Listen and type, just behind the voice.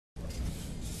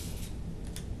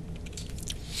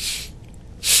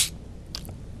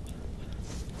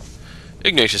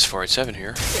Ignatius487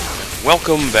 here.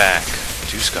 Welcome back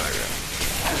to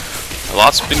Skyrim. A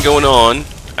lot's been going on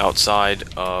outside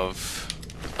of,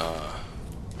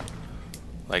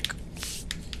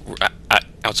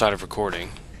 outside of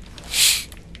recording.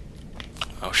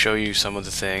 I'll show you some of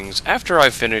the things after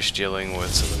I finish dealing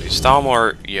with some of these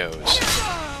Stalmart Yos.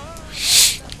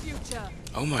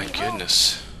 Oh my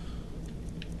goodness.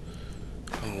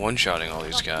 I'm one-shotting all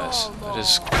these guys. That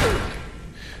is...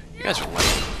 You guys are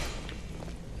lame.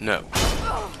 No.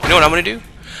 You know what I'm gonna do?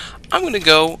 I'm gonna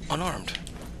go unarmed.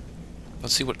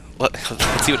 Let's see what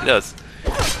let's see what it does.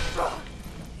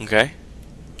 Okay.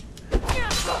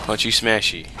 Punchy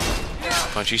smashy.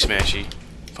 Punchy smashy.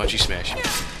 Punchy smashy.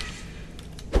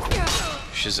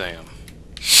 Shazam.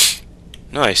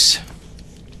 Nice.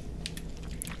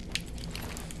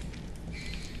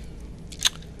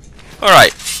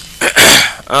 Alright.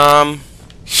 Can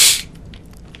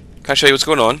I show you what's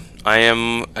going on? I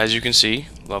am, as you can see,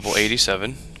 level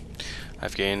 87.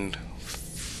 I've gained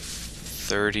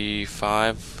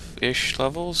 35-ish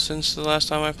levels since the last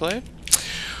time I played.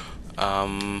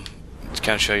 To kind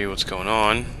of show you what's going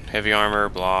on. Heavy armor,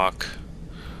 block,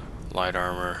 light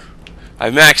armor.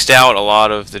 I've maxed out a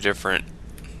lot of the different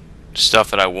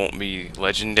stuff that I won't be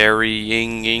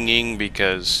legendary-ing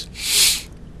because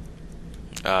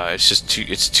it's just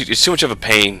it's too much of a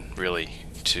pain, really,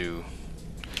 to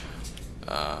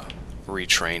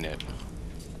retrain it.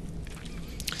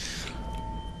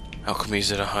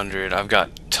 Alchemy's at 100. I've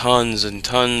got tons and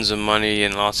tons of money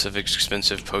and lots of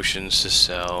expensive potions to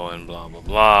sell and blah blah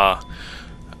blah.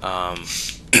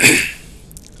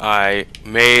 I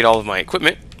made all of my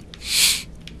equipment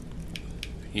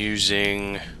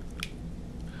using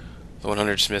the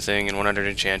 100 smithing and 100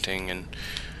 enchanting and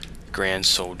grand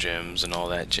soul gems and all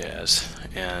that jazz.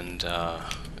 And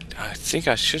I think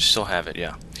I should still have it,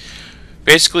 yeah.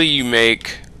 Basically, you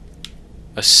make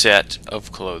a set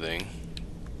of clothing.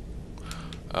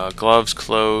 Gloves,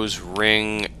 clothes,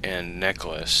 ring, and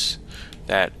necklace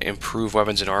that improve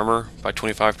weapons and armor by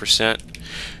 25%.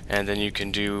 And then you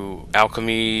can do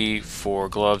alchemy for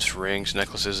gloves, rings,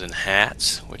 necklaces, and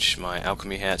hats, which my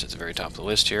alchemy hat's at the very top of the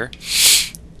list here.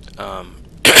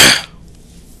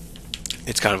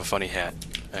 It's kind of a funny hat,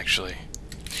 actually.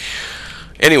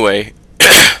 Anyway,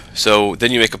 so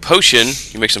then you make a potion.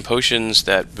 You make some potions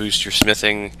that boost your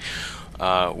smithing.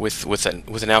 With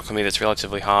an alchemy that's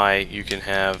relatively high, you can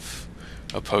have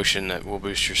a potion that will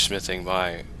boost your smithing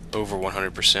by over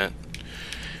 100%.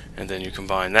 And then you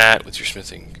combine that with your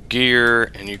smithing gear,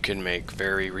 and you can make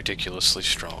very ridiculously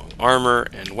strong armor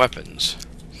and weapons.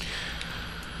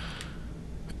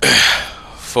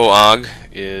 Foag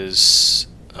is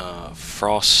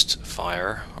frost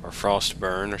fire or frost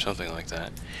burn or something like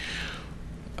that.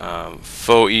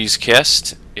 Foe's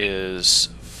Kest is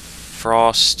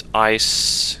frost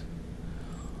ice.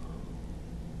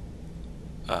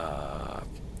 I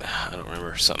don't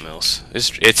remember, something else.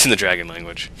 It's in the dragon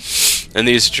language, and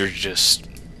these are just,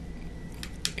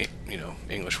 you know,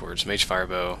 English words. Mage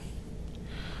firebow.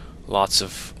 Lots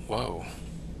of whoa.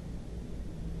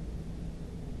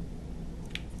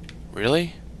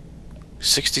 Really?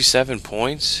 67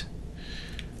 points?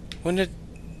 When did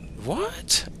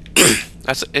what?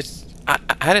 I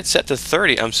had it set to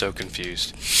 30. I'm so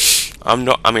confused. I mean,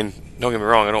 don't get me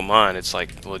wrong, I don't mind. It's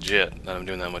like legit that I'm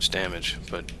doing that much damage,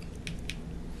 but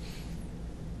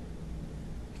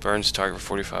burns target for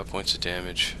 45 points of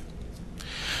damage.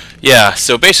 Yeah,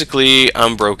 so basically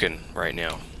I'm broken right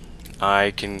now.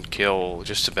 I can kill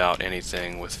just about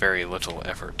anything with very little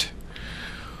effort.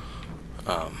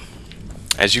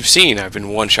 As you've seen, I've been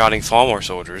one-shotting Thalmor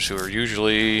soldiers who are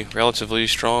usually relatively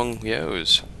strong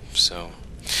Yos. So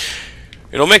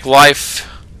it'll make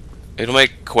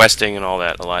questing and all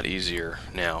that a lot easier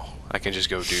now. I can just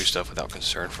go do stuff without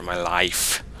concern for my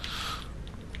life.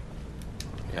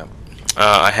 Yep.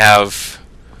 I have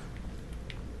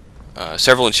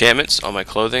several enchantments on my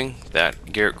clothing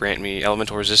that grant me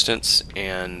elemental resistance,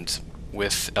 and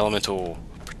with elemental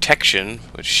protection,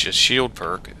 which is a shield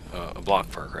perk, a block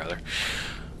perk rather.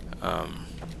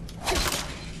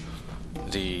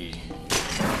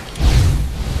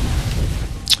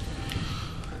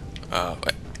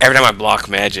 Every time I block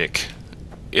magic,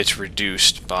 it's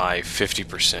reduced by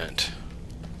 50%.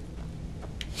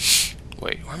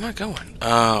 Wait, where am I going?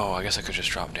 Oh, I guess I could just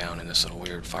drop down in this little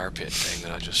weird fire pit thing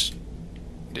that I just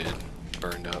did.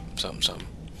 Burned up, something.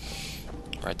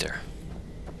 Right there.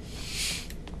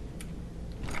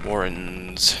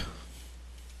 Warrens.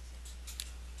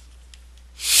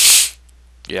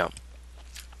 Yeah.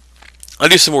 I'll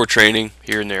do some more training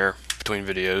here and there between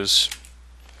videos.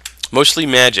 Mostly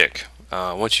magic.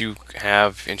 Once you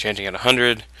have enchanting at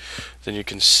 100, then you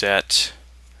can set,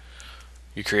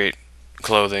 you create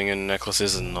clothing and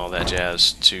necklaces and all that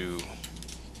jazz to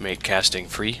make casting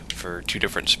free for 2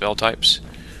 different spell types.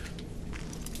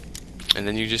 And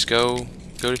then you just go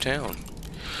to town.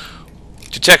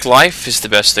 Detect life is the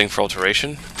best thing for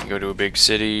alteration. You go to a big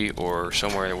city or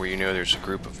somewhere where you know there's a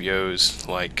group of yos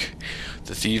like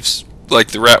the thieves, like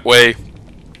the Ratway,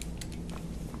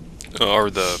 or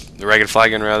the Ragged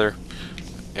Flagon rather,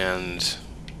 and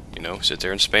you know, sit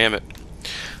there and spam it.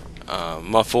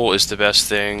 Muffle is the best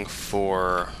thing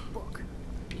for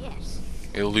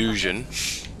illusion,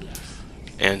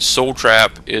 and Soul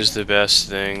Trap is the best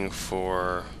thing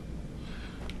for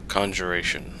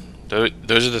conjuration.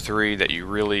 Those are the 3 that you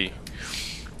really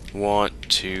want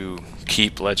to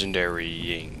keep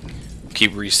legendarying,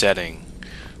 keep resetting,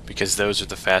 because those are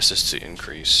the fastest to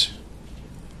increase.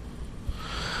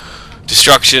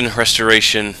 Destruction,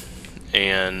 restoration,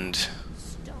 and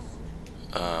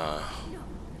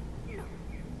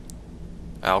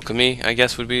alchemy, I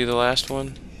guess, would be the last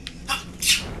one.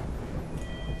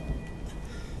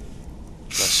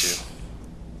 Bless you.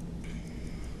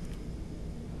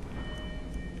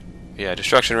 Yeah,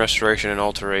 destruction, restoration, and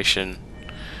alteration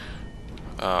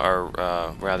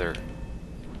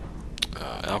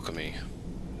alchemy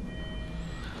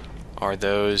are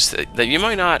those that you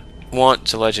might not want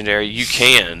to legendary. You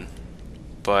can,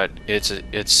 but it's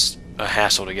a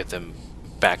hassle to get them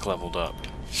back leveled up.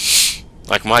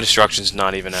 Like, my destruction's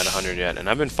not even at 100 yet, and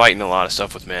I've been fighting a lot of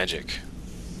stuff with magic.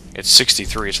 It's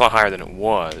 63. It's a lot higher than it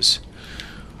was.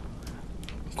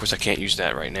 Of course, I can't use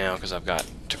that right now because I've got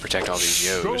to protect all these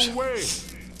yos. Go away.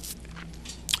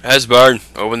 Esbern,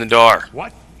 open the door.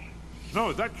 What?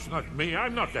 No, that's not me.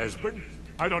 I'm not Esbern.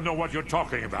 I don't know what you're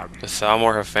talking about. The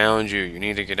Thalmor have found you. You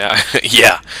need to get out.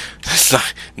 Yeah. That's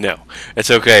not... No.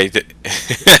 It's okay.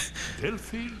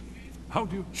 Delphine? How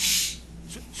do you...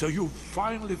 So you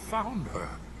finally found her?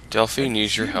 Delphine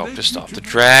needs your help to stop the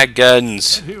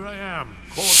dragons. And here I am,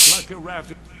 caught like a rat.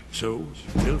 So,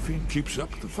 Delphine keeps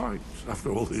up the fight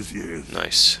after all these years.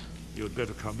 Nice. You'd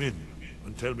better come in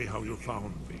and tell me how you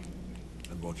found me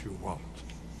and what you want.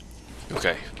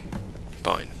 Okay.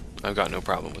 Fine. I've got no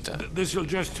problem with that. This'll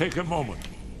just take a moment.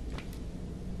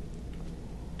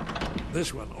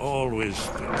 This one always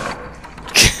sticks.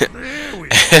 There we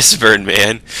go. Esbern,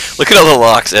 man. Look at all the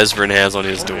locks Esbern has on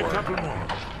his Only a door. couple more.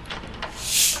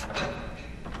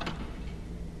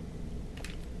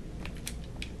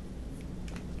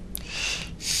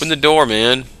 Open the door,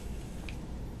 man.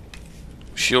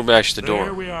 Shield bash the There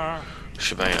door. we are.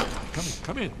 Shabam.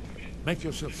 Come in. Make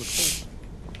yourself at home.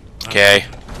 Okay.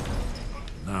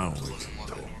 Now we can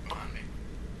talk.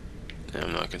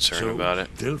 I'm not concerned So, about it.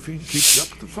 Delphine keeps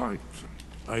up the fight.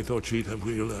 I thought she'd have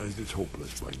realized it's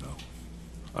hopeless by now.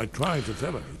 I tried to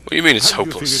tell her. What do you mean it's Have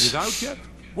hopeless? you figured it out yet?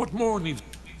 What more needs...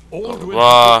 Alduin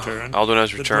Blah. has returned. Alduin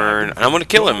has The returned. dragon And I'm gonna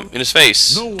kill him gone. in his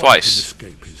face. No one can Twice.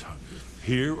 escape his hunger,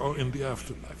 here or in the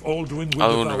afterlife. Alduin will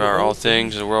Alduin will devour all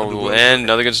things, and the world will end.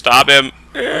 Nothing can stop him.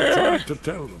 I tried to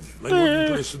tell them. They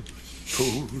wouldn't listen.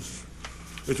 Fools.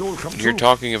 It's all come You're true.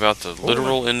 talking about the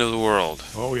literal end of the world.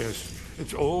 Oh, yes.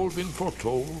 It's all been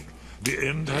foretold. The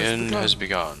end The has end begun. has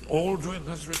begun. Alduin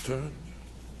has returned.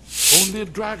 Only a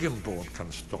dragonborn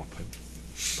can stop him.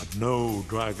 But no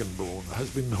dragonborn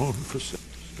has been known for since.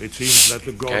 It seems that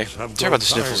the Okay. gods have Sorry about the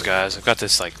grown sniffles, tired. guys. I've got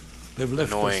this, like, They've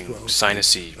left annoying, us to our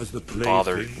sinusy fate as the plaything of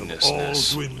botherness.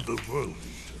 Alduin the world.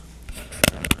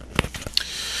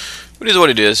 It is what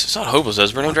it is. It's not hopeless,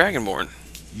 Esbern. I'm Dragonborn.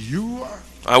 You are...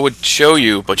 I would show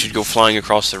you, but you'd go flying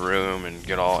across the room and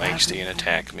get all angsty and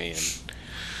attack me, and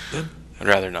Then, I'd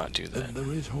rather not do that. then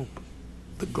there is hope.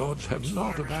 The gods have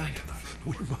not abandoned us.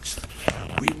 We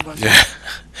must Yeah.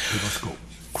 go.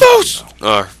 Foes!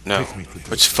 Now. Or, no. Take me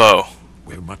to It's foe.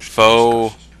 We're much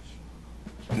Foe.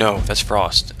 No, that's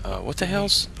Frost. What the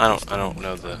hell's... I don't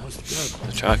know the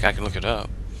track. I can look it up.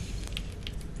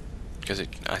 Because it,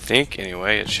 I think,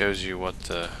 anyway, it shows you what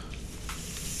the...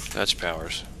 That's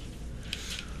powers.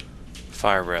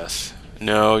 Fire breath.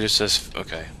 No, it just says...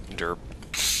 Okay. Derp.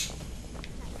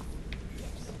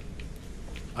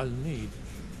 I'll need...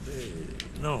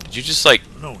 no. Did you just, like,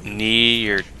 No. knee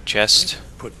your chest?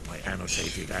 Put my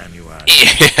annotated annual.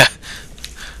 Yeah.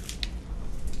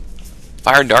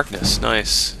 Fire and darkness.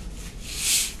 Nice.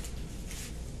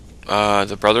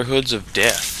 The Brotherhoods of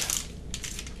Death.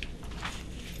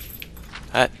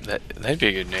 That'd be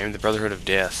a good name. The Brotherhood of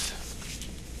Death.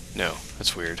 No,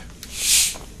 that's weird.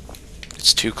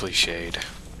 It's too cliched,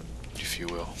 if you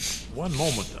will. One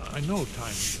moment. I know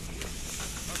time.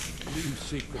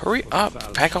 Hurry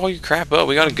up! Pack all your crap up.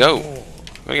 We gotta go. We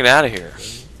gotta get out of here.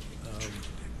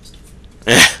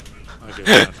 I guess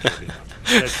that's good enough.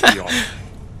 Let's be honest.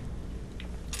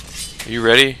 Are you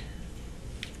ready?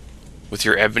 With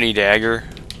your ebony dagger?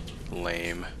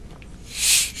 Lame.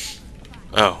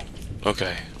 Oh,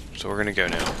 okay. So we're gonna go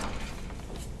now.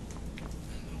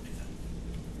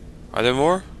 Are there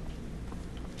more?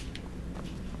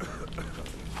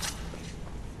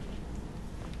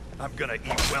 I'm gonna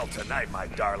eat well tonight, my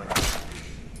darling.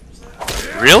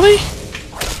 Really?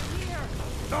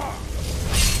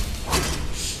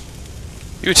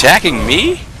 You attacking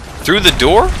me? Through the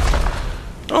door?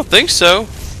 I don't think so.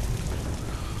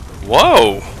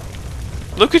 Whoa!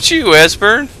 Look at you,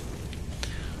 Esbern.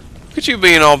 Look at you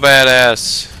being all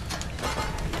badass.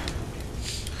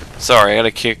 Sorry, I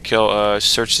gotta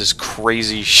search this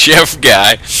crazy chef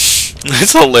guy.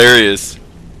 It's hilarious.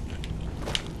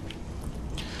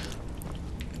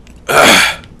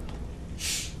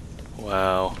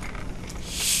 Wow.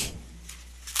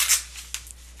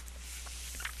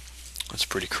 That's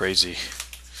pretty crazy.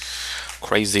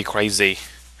 Crazy.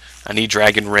 I need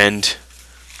Dragon Rend.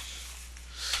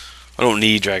 I don't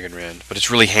need Dragon Rend, but it's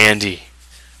really handy.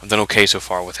 I've done okay so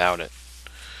far without it.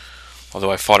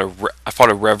 Although I fought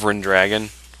a reverent dragon,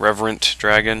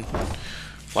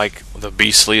 like the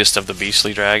beastliest of the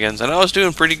beastly dragons, and I was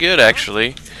doing pretty good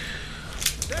actually.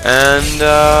 And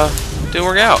didn't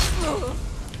work out.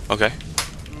 Okay.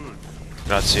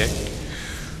 Grazie.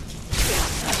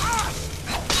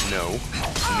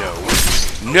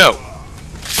 No.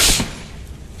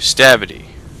 Stabity.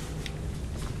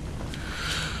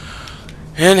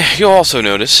 And you'll also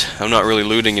notice I'm not really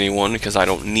looting anyone because I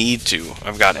don't need to.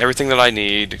 I've got everything that I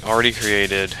need already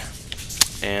created,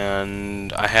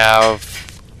 and I have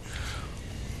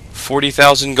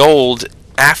 40,000 gold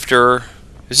after.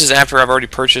 This is after I've already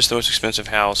purchased the most expensive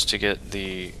house to get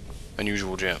the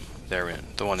unusual gem therein,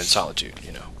 the one in Solitude,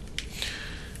 you know.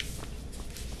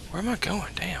 Where am I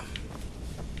going? Damn.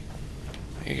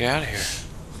 You get out of here.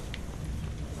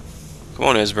 Come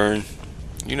on, Esbern.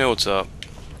 You know what's up.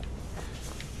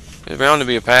 There's bound to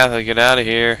be a path to get out of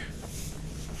here.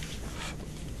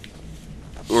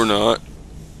 Or not.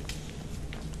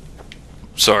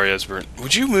 Sorry, Esbern.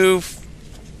 Would you move?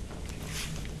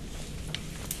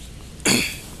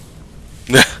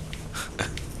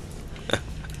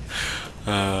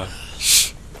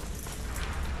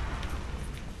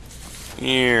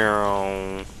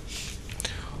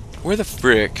 Where the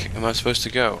frick am I supposed to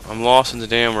go? I'm lost in the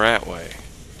damn rat way.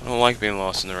 I don't like being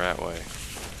lost in the rat way.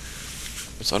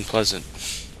 It's unpleasant.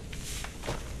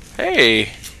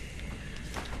 Hey!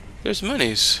 There's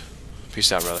monies.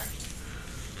 Peace out, brother.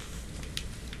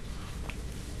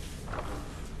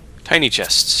 Tiny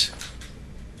chests.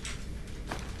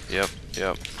 Yep.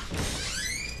 Oh,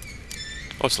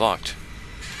 it's locked.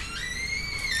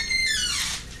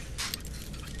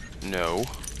 No.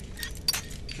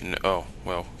 Oh,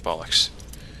 well, bollocks.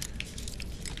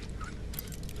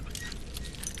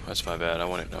 That's my bad. I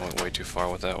went way too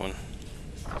far with that one.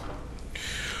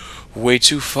 Way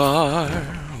too far.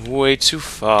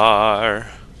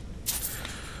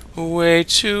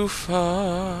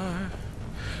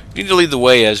 You need to lead the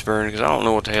way, Esbern, because I don't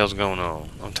know what the hell's going on.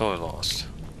 I'm totally lost.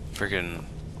 Freaking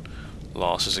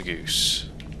lost as a goose.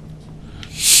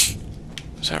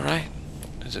 Is that right?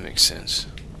 Does it make sense?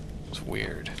 It's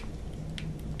weird.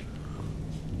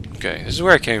 Okay, this is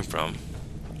where I came from.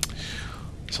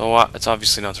 So it's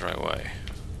obviously not the right way.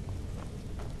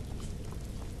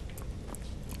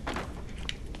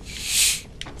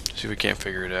 See if we can't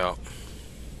figure it out.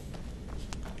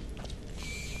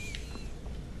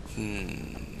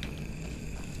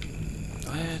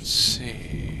 Let's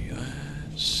see.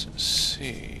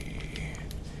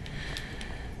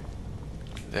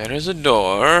 There is a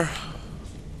door.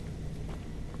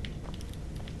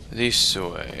 This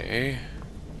way.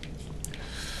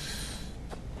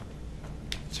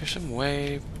 Is there some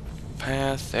way,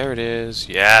 path? There it is.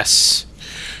 Yes!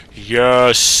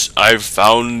 Yes! I've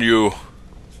found you.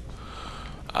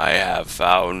 I have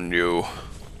found you.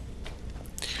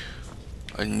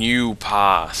 A new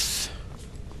path.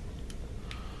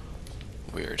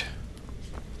 Weird.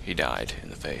 He died in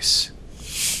the face.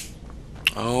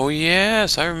 Oh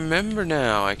yes, I remember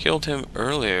now. I killed him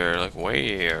earlier, like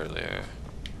way earlier.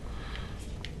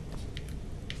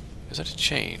 Is that a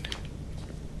chain?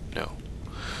 No.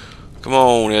 Come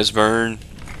on, Esbern.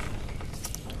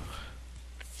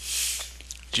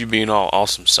 You being all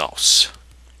awesome sauce.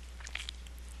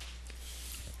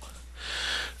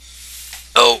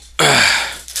 Oh,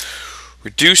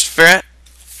 reduced fat,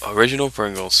 original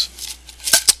Pringles.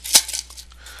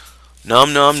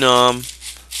 Nom nom nom.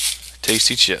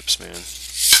 Tasty chips, man.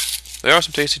 There are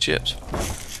some tasty chips.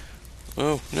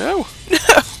 Oh no, no,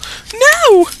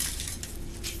 no!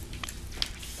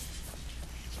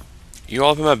 You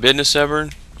all up in my business,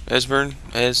 Esbern? Esbern?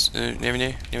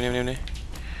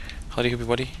 Howdy, hoopy,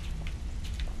 buddy.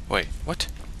 Wait, what?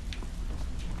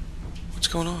 What's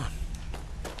going on?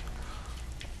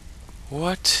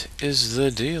 What is the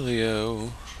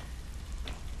dealio?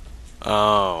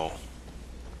 Oh.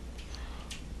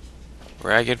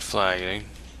 Ragged flagging.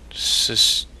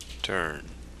 Cistern.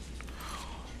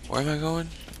 Where am I going?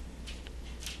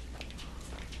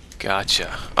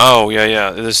 Gotcha. Oh, yeah,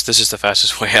 yeah. This is the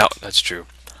fastest way out. That's true.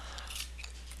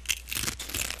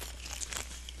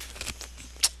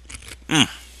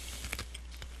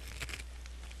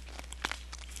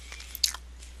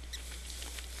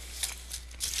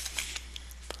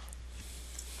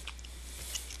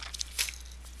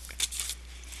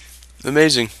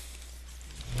 Amazing.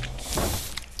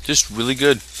 Just really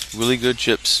good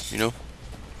chips, you know?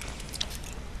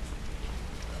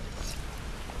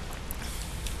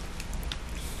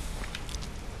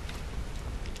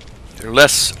 They're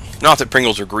less, not that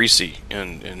Pringles are greasy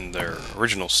in their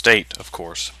original state, of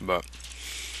course, but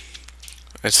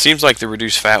it seems like the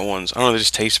reduced fat ones, I don't know, they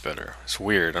just taste better. It's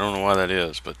weird. I don't know why that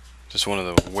is, but just one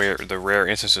of the rare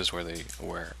instances where they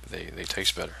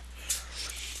taste better.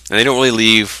 And they don't really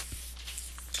leave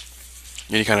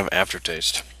any kind of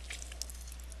aftertaste.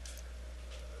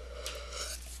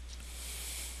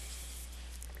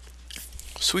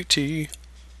 Sweet tea.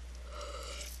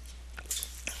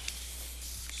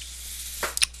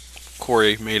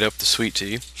 Corey made up the sweet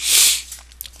tea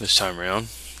this time around,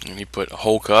 and he put a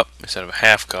whole cup instead of a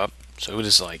half cup, so it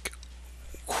is like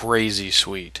crazy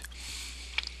sweet.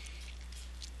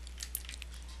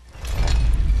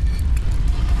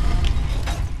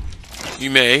 You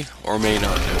may or may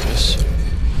not notice,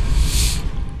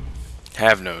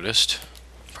 have noticed,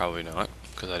 probably not,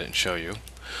 because I didn't show you.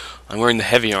 I'm wearing the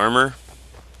heavy armor.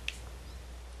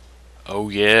 Oh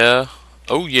yeah,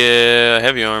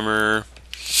 heavy armor.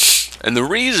 And the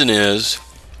reason is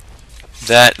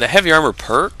that the heavy armor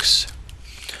perks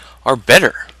are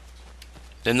better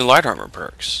than the light armor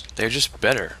perks. They're just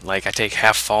better. Like, I take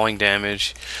half falling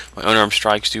damage, my unarmed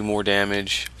strikes do more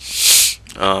damage.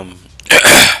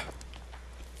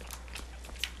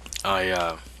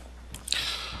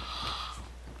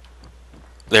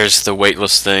 There's the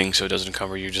weightless thing, so it doesn't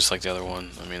encumber you just like the other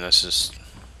one. I mean, that's just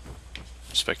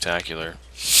spectacular.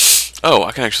 Oh,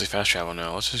 I can actually fast travel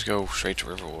now. Let's just go straight to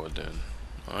Riverwood then.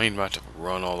 I ain't about to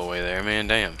run all the way there, man.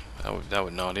 Damn, that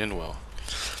would not end well.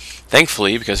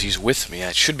 Thankfully, because he's with me,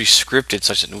 it should be scripted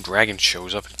such that no dragon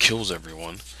shows up and kills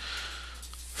everyone.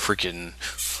 Frickin'.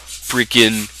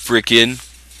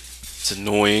 It's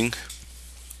annoying.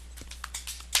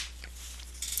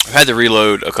 I've had to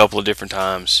reload a couple of different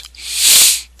times.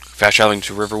 Fast traveling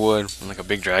to Riverwood, when like a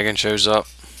big dragon shows up,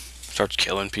 starts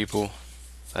killing people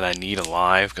that I need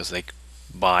alive because they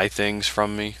buy things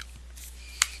from me.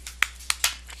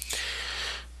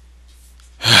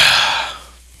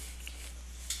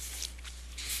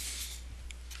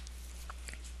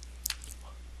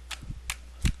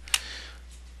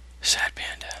 Sad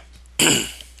panda.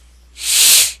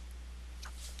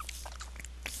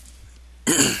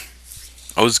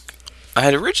 I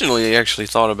had originally actually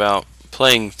thought about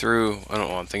playing through, I don't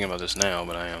know, I'm thinking about this now,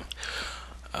 but I am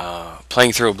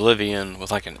playing through Oblivion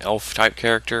with like an elf type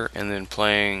character, and then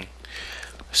playing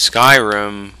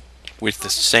Skyrim with the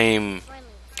same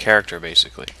character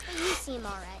basically. You seem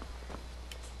alright.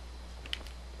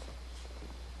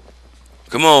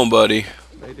 Come on, buddy.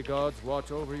 May the gods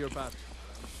watch over your back.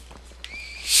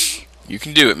 You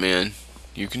can do it, man.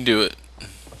 You can do it.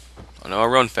 I know I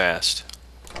run fast,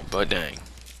 but dang.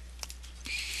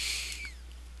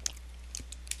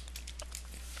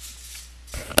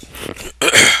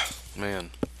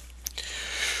 Man.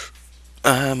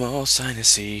 I'm all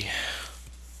sinusy.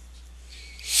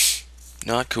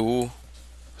 Not cool.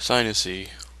 Sinusy.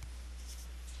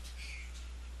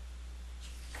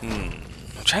 I'm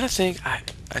trying to think. I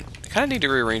kind of need to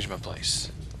rearrange my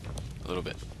place a little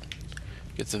bit.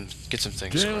 Get some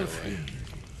things squared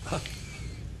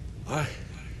away.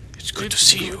 It's good to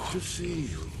see you. Good to see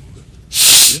you.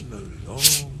 It's been a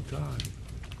long time.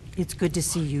 It's good to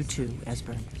see you too,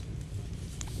 Esbern.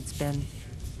 It's been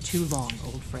too long,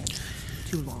 old friend.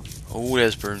 Too long. Old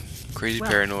Esbern. Crazy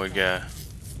paranoid guy.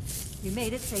 You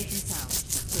made it safe and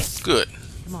sound. Good.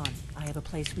 Come on, I have a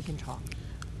place we can talk.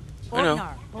 I know.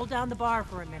 Orgnar, hold down the bar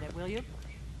for a minute, will you?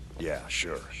 Yeah,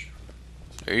 sure.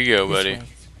 There you go, This buddy. way.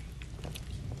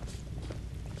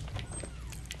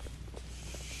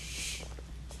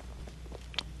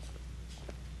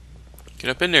 Get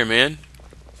up in there, man.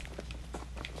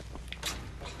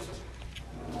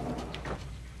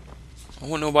 I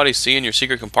want nobody seeing your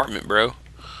secret compartment, bro.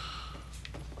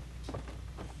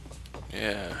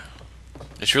 Yeah.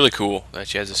 It's really cool that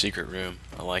she has a secret room.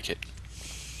 I like it.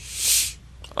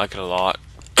 I like it a lot.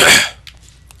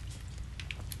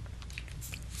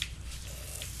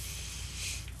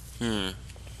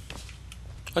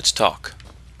 Let's talk.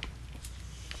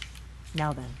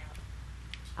 Now then,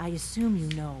 I assume you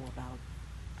know about...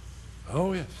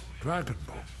 Oh yes,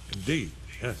 Dragonborn. Indeed,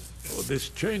 yes. Oh, this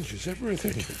changes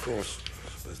everything, of course.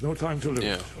 There's no time to lose,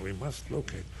 Yeah. so we must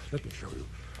locate. Let me show you.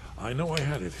 I know I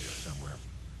had it here somewhere.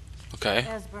 Okay.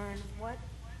 Esbern, what?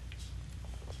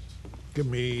 Give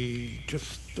me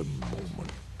just a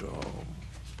moment.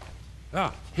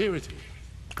 Here it is.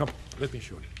 Come, let me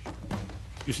show you.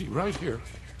 You see, right here,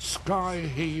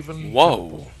 Skyhaven Whoa.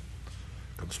 Temple,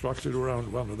 constructed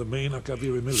around one of the main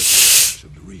Akaviri militaries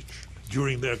in the Reach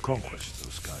during their conquest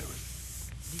of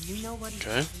Skyrim. Do you know what he's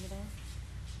Okay. talking about?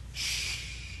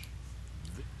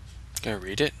 Can I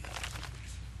read it?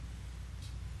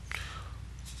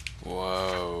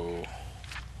 Whoa.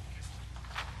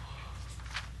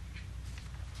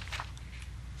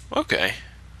 Okay.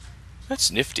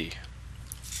 That's nifty.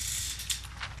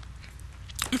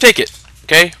 I'm gonna take it.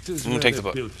 Okay? This is I'm gonna where take they the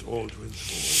book. built Aldrin's Wall,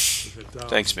 with a down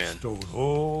Thanks, man. Stone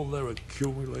all their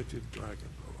accumulated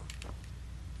dragonborn.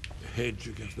 A hedge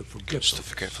against the Against the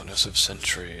forgetfulness of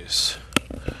centuries.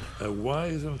 A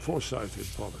wise and foresighted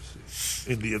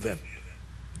policy in the event.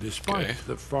 Despite Okay.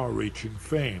 the far-reaching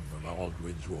fame of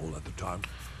Aldrin's Wall at the time,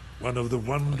 one of the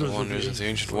wonders, The wonders of the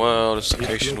ancient world, world, its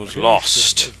location was location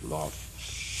lost. was lost.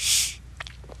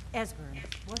 Esbern,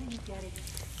 what are you getting?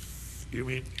 You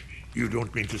mean, you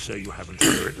don't mean to say you haven't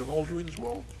heard of Aldrin's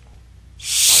Wall?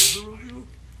 Either of you?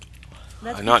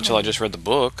 Let's Not until I begin. just read the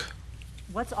book.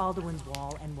 What's Alduin's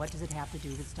Wall, and what does it have to do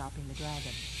with stopping the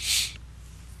dragon?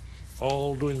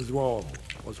 Aldrin's Wall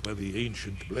was where the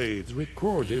ancient blades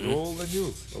recorded all the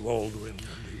news of Aldrin and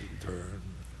his return.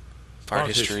 Part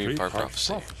history, part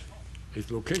prophecy. Its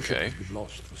location Okay. has been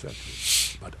lost for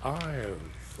centuries, but I have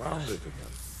found it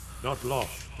again. Not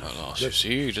lost. Not lost, you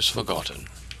see, just forgotten.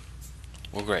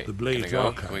 Well, great. The Can Blades I go?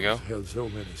 archives Can we go? held so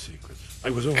many secrets. I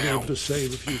was only Ow. able to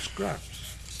save a few scraps.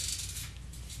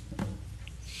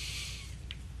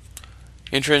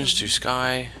 Entrance to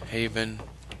Sky Haven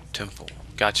Temple.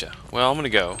 Gotcha. Well, I'm gonna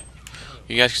go.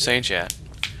 You guys can stay in chat.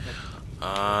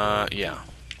 Yeah.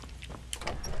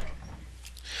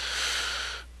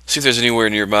 See if there's anywhere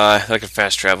nearby that I can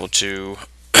fast travel to,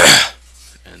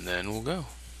 and then we'll go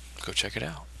check it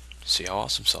out. See how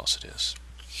awesome sauce it is.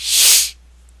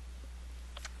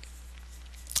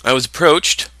 I was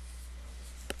approached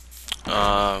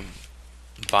by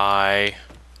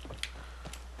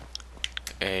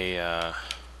a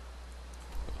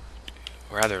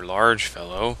rather large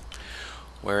fellow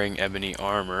wearing ebony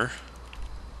armor,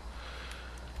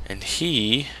 and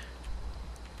he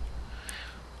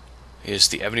is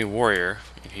the Ebony Warrior,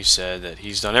 and he said that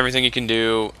he's done everything he can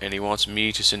do, and he wants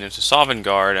me to send him to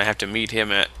Sovngarde. I have to meet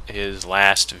him at his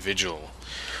last vigil,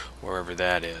 wherever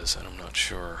that is, and I'm not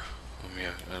sure.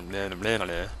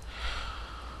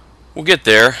 We'll get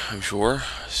there, I'm sure.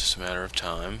 It's just a matter of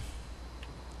time.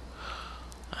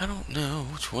 I don't know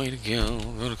which way to go.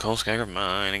 We'll go to Kolskagger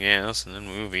Mine, I guess, and then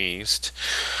move east.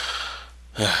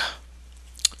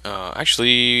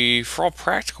 Actually, for all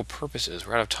practical purposes,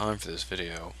 we're out of time for this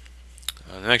video.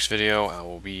 The next video, I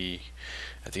will be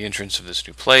at the entrance of this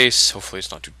new place. Hopefully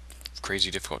it's not too crazy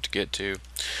difficult to get to.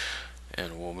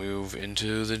 And we'll move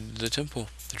into the temple,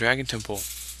 the Dragon Temple.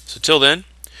 So till then,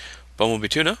 Bumblebee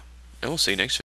Tuna, and we'll see you next video.